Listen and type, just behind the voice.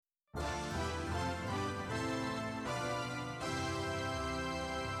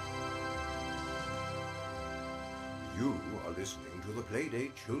You are listening to the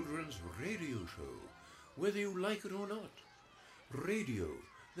Playdate Children's Radio Show, whether you like it or not. Radio,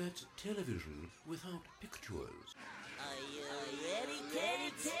 that's television without pictures. Are you ready,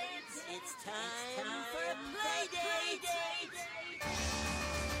 kids? It's time for a Playdate!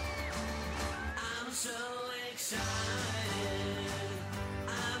 I'm so excited.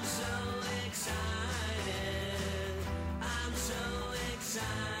 I'm so excited. I'm so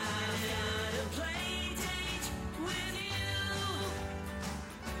excited. I've got a Playdate with you.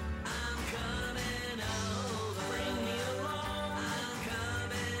 I'm coming over. Bring me along. I'm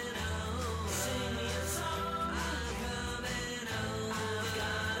coming over. Sing me a song. I'm coming over. I've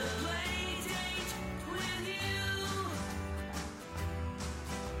got a Playdate with you.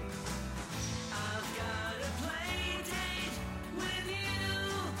 I've got a Playdate with you.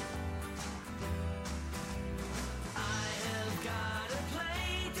 I have got a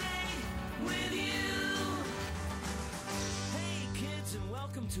Playdate with you. Hey kids, and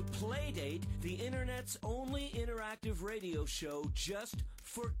welcome to Playdate, the internet's only interactive radio show just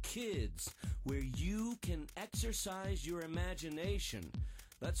for kids, where you can exercise your imagination.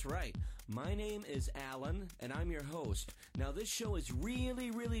 That's right. My name is Alan, and I'm your host. Now, this show is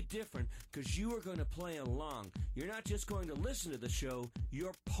really different because you are going to play along. You're not just going to listen to the show,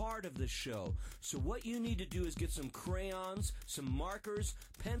 you're part of the show. So what you need to do is get some crayons, some markers,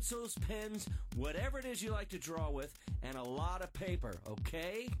 pencils, pens, whatever it is you like to draw with, and a lot of paper,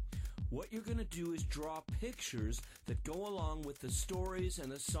 okay? What you're going to do is draw pictures that go along with the stories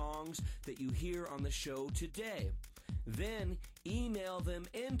and the songs that you hear on the show today. Then email them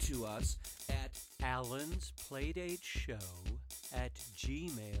into us at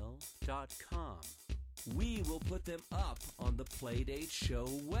allansplaydateshow@gmail.com. We will put them up on the Playdate Show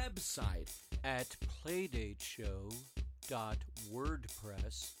website at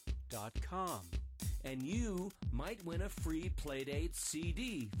playdateshow.wordpress.com. And you might win a free Playdate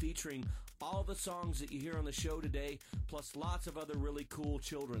CD featuring all the songs that you hear on the show today, plus lots of other really cool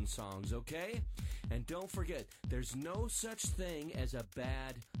children's songs, okay? And don't forget, there's no such thing as a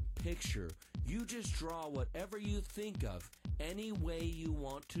bad picture. You just draw whatever you think of, any way you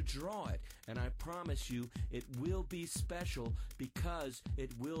want to draw it. And I promise you, it will be special because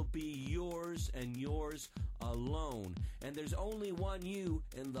it will be yours and yours alone. And there's only one you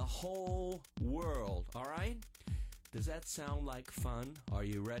in the whole world, all right? Does that sound like fun? Are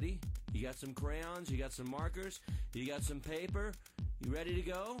you ready? You got some crayons? You got some markers? You got some paper? You ready to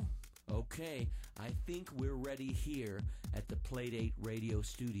go? Okay, I think we're ready here at the Playdate Radio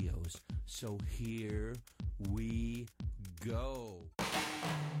Studios. So here we go.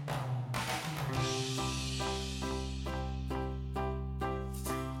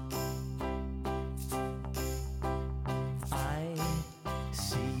 I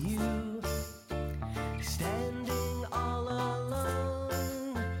see you standing all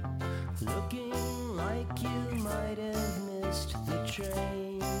alone, looking like you might have missed the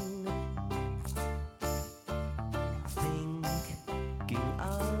train. Thinking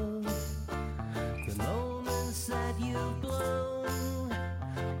of the moments that you've blown.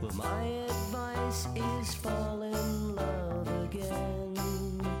 Well, my advice is fall in love again.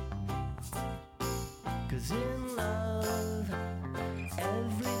 'Cause in love,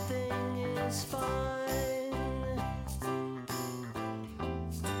 everything is fine.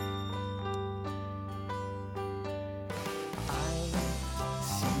 I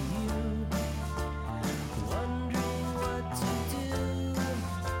see you wondering what to do.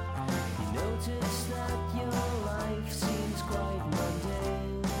 You notice that your life seems quite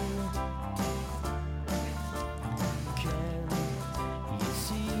mundane. Can you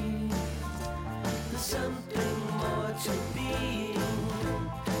see there's something more to being,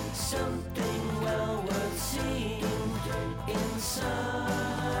 something well worth seeing inside?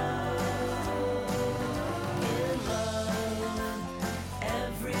 In love,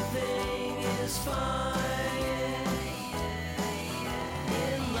 everything is fine.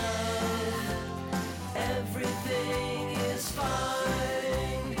 In love, everything is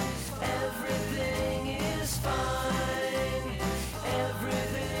fine. Everything is fine.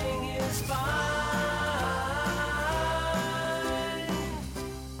 Everything is fine.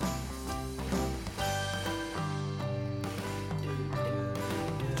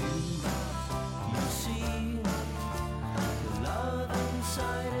 You see the love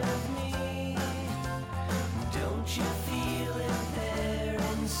inside of me? Don't you feel it there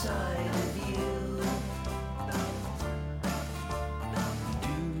inside of you?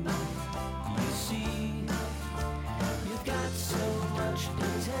 Do you see you've got so much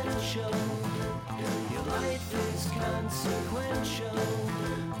potential? Your life is consequential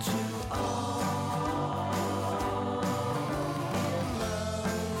to all.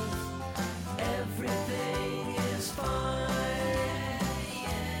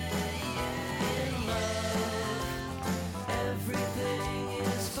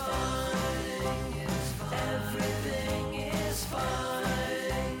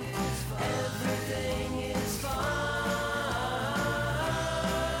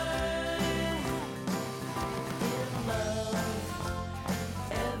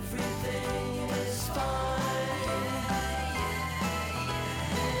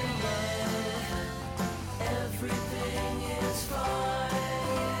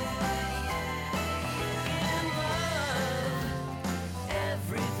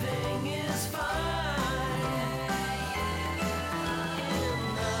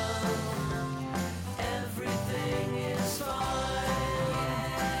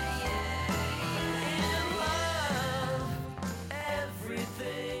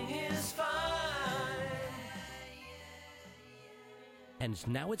 And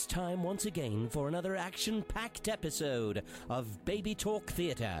now it's time once again for another action-packed episode of Babytalk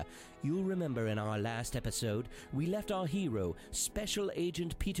Theater. You'll remember in our last episode, we left our hero, Special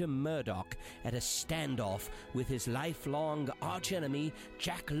Agent Peter Murdoch, at a standoff with his lifelong archenemy,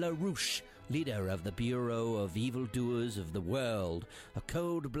 Jack LaRouche, leader of the Bureau of Evildoers of the World, a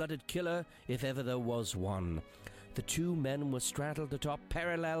cold-blooded killer if ever there was one. The two men were straddled atop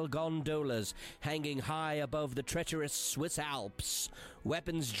parallel gondolas hanging high above the treacherous Swiss Alps,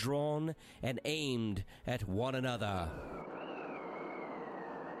 weapons drawn and aimed at one another.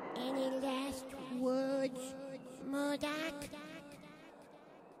 Any last words, Murdoch?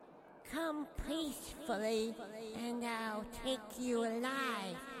 Come peacefully and I'll take you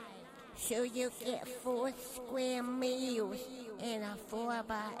alive, so you get 4 square meals in a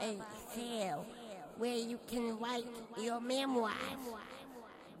 4x8 cell where you can write your memoirs.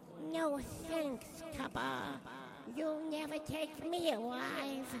 No thanks, Cuppa. You'll never take me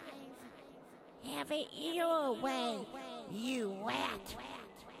alive. Have it your way, you rat.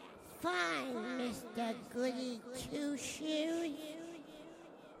 Fine, Mr. Goody Two-Shoes.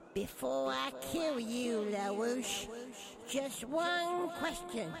 Before I kill you, LaRouche, just one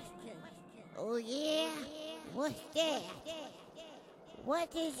question. Oh yeah? What's that?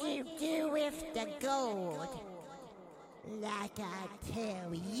 What did you do with the gold? Like I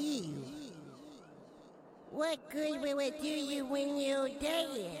tell you. What good will it do you when you're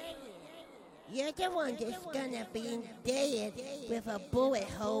dead? You're the one that's gonna be dead with a bullet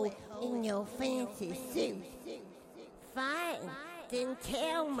hole in your fancy suit. Fine, then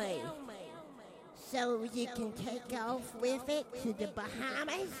tell me. So you can take off with it to the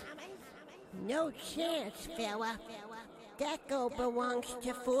Bahamas? No chance, fella. That gold belongs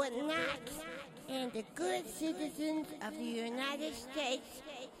to Fort Knox and the good citizens of the United States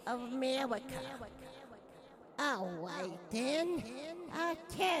of America. All right, then. I'll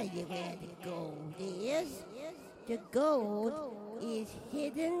tell you where the gold is. The gold is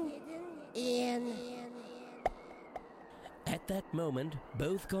hidden in... At that moment,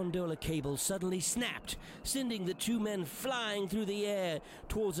 both gondola cables suddenly snapped, sending the two men flying through the air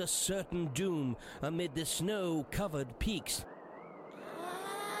towards a certain doom amid the snow-covered peaks.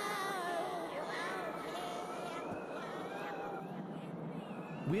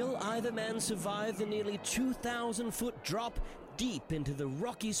 Will either man survive the nearly 2,000-foot drop deep into the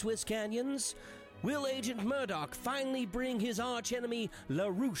rocky Swiss canyons? Will Agent Murdoch finally bring his archenemy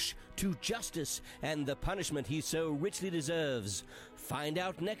LaRouche to justice and the punishment he so richly deserves? Find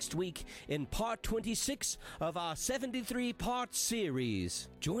out next week in part 26 of our 73-part series.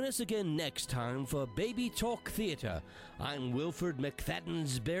 Join us again next time for Babytalk Theater. I'm Wilford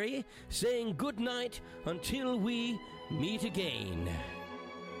McFadden'sberry, saying good night until we meet again.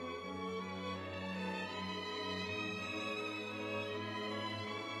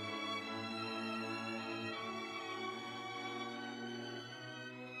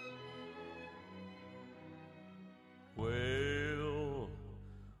 Well,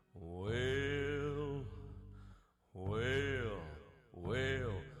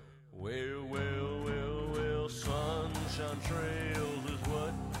 sunshine trails is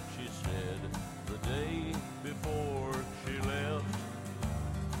what she said the day before she left.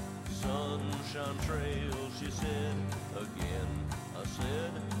 Sunshine trails, she said again. I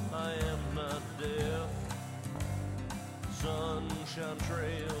said, I am not deaf. Sunshine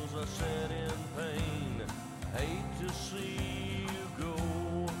trails, I said in pain. Hate to see you go.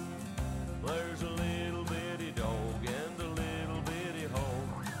 There's a little bitty dog and a little bitty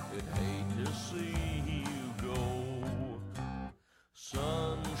hog that hate to see you go.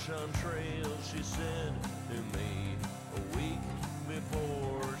 Sunshine trails, she said to me a week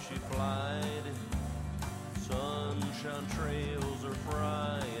before she flied. Sunshine trails are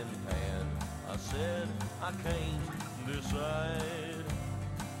frying pan. I said I can't decide.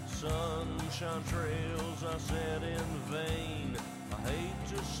 Sunshine trails, I said in vain. I hate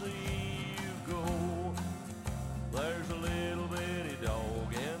to see you go. There's a little bitty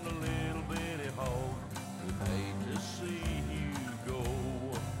dog and a little bitty hog that hate to see you go.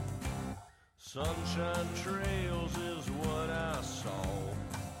 Sunshine trails is what I saw.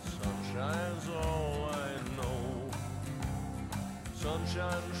 Sunshine's all I know.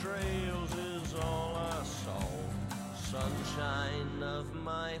 Sunshine trails is all I saw. Sunshine of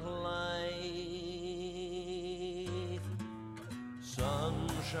my life.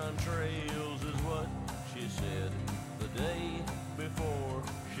 Sunshine trails is what she said the day before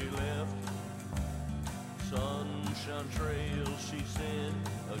she left. Sunshine trails, she said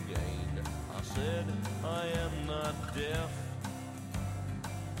again. I said I am not deaf.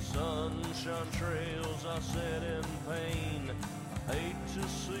 Sunshine trails, I said in pain. hate to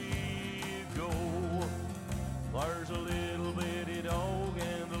see you go. There's a little bitty dog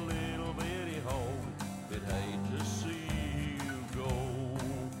and a little bitty hog that hate to see you go.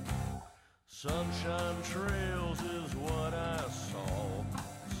 Sunshine trails is what I saw.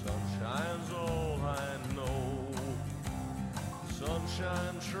 Sunshine's all I know.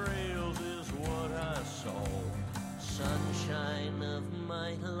 Sunshine trails is what I saw. Sunshine of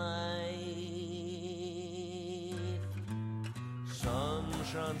my life.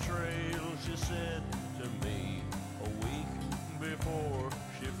 Sunshine trails, she said to me a week before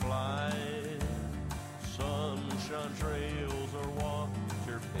she flies. Sunshine trails are what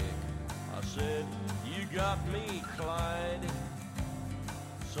your pick. I said, you got me, Clyde.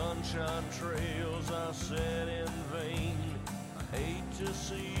 Sunshine trails, I said in vain. I hate to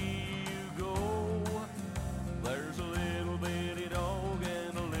see you go. There's a little bitty dog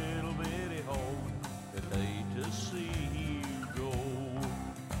and a little bitty hog that hate to see you go.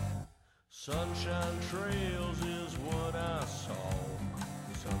 Sunshine trails is what I saw.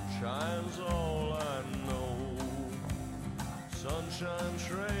 Sunshine's all I know. Sunshine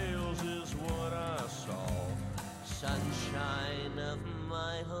trails is what I saw. Sunshine of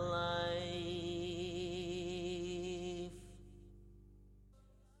my life.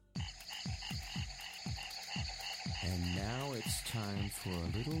 And now it's time for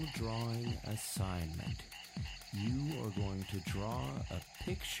a little drawing assignment. You are going to draw a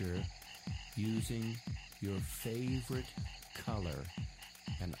picture using your favorite color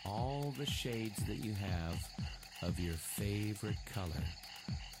and all the shades that you have of your favorite color.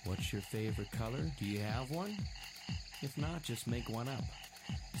 What's your favorite color? Do you have one? If not, just make one up.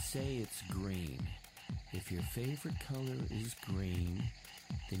 Say it's green. If your favorite color is green,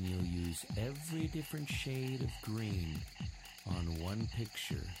 then you'll use every different shade of green on one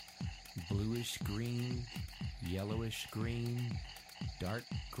picture. Bluish green, yellowish green, dark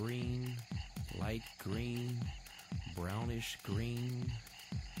green, light green, brownish green,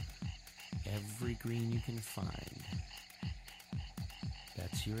 every green you can find.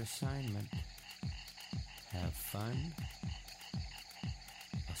 That's your assignment. Have fun.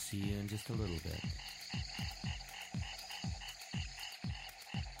 I'll see you in just a little bit.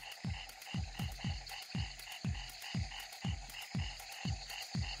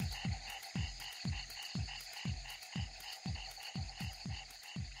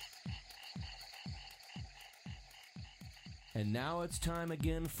 And now it's time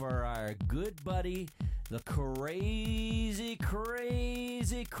again for our good buddy, the crazy,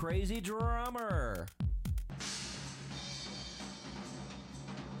 crazy, crazy drummer.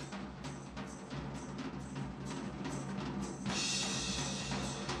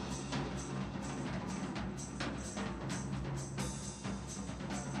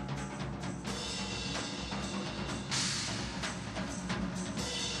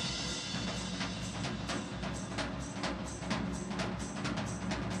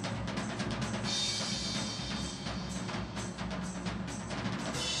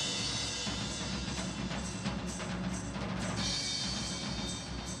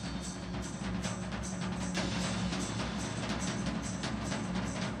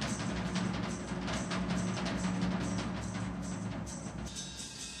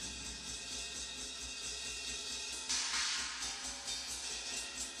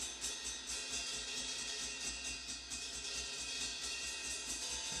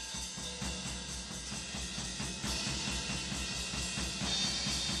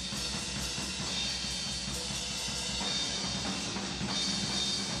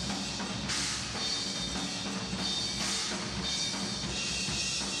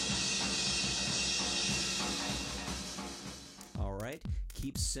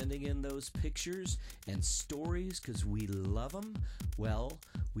 Keep sending in those pictures and stories because we love them. Well,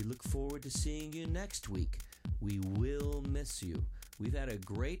 we look forward to seeing you next week. We will miss you. We've had a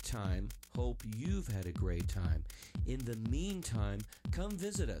great time. Hope you've had a great time. In the meantime, come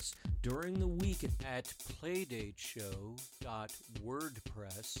visit us during the week at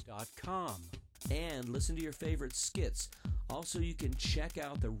playdateshow.wordpress.com and listen to your favorite skits. Also, you can check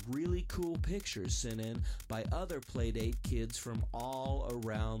out the really cool pictures sent in by other Playdate kids from all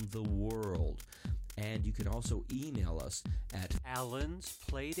around the world. And you can also email us at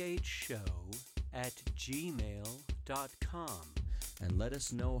allensplaydate@gmail.com and let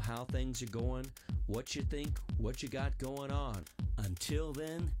us know how things are going, what you think, what you got going on. Until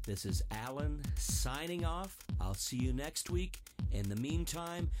then, this is Alan signing off. I'll see you next week. In the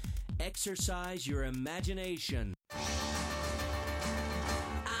meantime, exercise your imagination.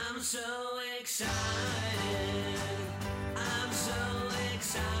 I'm so excited. I'm so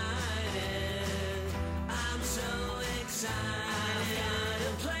excited. I'm so excited.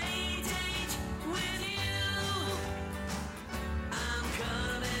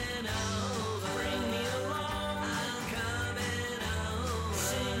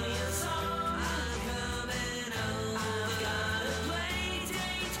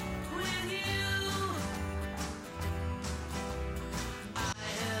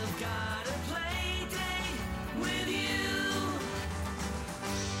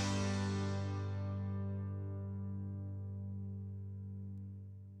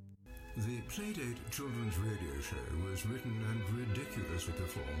 Playdate children's radio show was written and ridiculously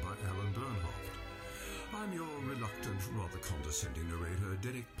performed by Alan Bernhoft. I'm your reluctant, rather condescending narrator,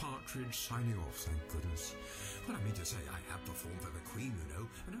 Derek Partridge, signing off, thank goodness. Well, I mean to say, I have performed for the Queen, you know,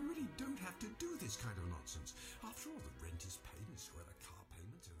 and I really don't have to do this kind of nonsense. After all, the rent is paid, and so are the car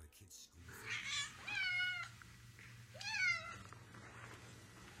payments and the kids' school fees.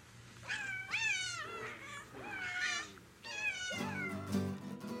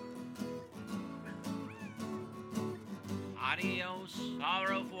 Adios, au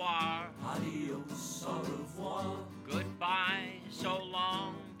revoir. Adios, au revoir. Goodbye, so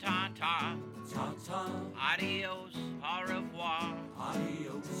long, ta-ta. Ta-ta. Adios, au revoir.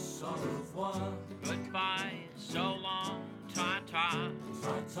 Adios, au revoir. Goodbye, so long, ta-ta.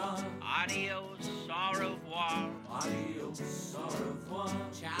 Ta-ta. Adios, au revoir. Adios, au revoir.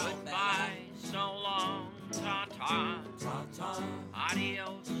 Goodbye, so long, ta-ta. Ta-ta.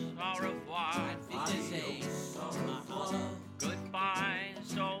 Adios, au revoir. Adios, au revoir. Goodbye,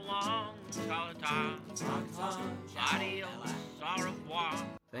 so long, ta-ta. Ta-ta. Adios, au revoir.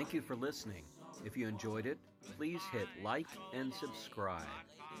 Thank you for listening. If you enjoyed it, please hit like and subscribe.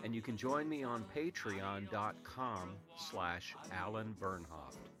 And you can join me on patreon.com/Alan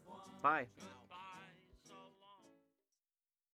Bernhoft. Bye.